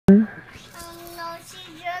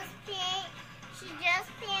She just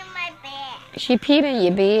peed in my bed. She peed in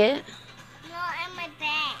your bed? No, in my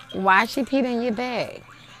bed. Why she peed in your bed?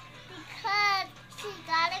 Because she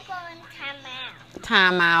gotta go in timeout.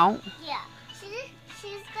 Time out? Yeah.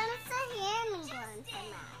 She's gonna sit here and go in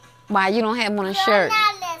timeout. Why you don't have on a You're shirt?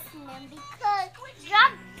 not listening because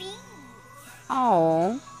you're bees.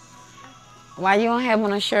 Oh. Why you don't have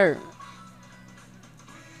on a shirt?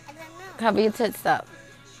 I don't know. Cover your tits up.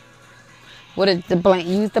 What is the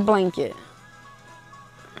use the blanket.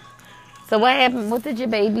 So what happened? What did your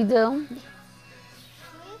baby do?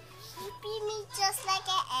 She beat me just like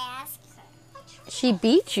I asked her. She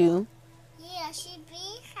beat you? Yeah, she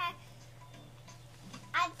beat her.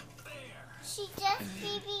 She just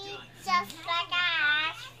beat me just like I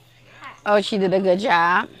asked her. Oh, she did a good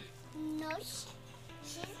job? No, she's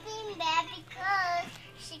being bad because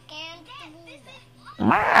she can't do that.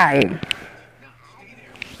 Why?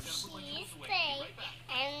 She's safe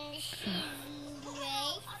and she's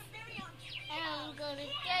brave. And I'm gonna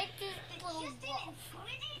try to pull off.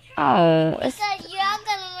 Oh, it's, Because you're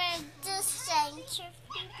gonna make this same to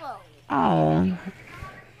people. oh.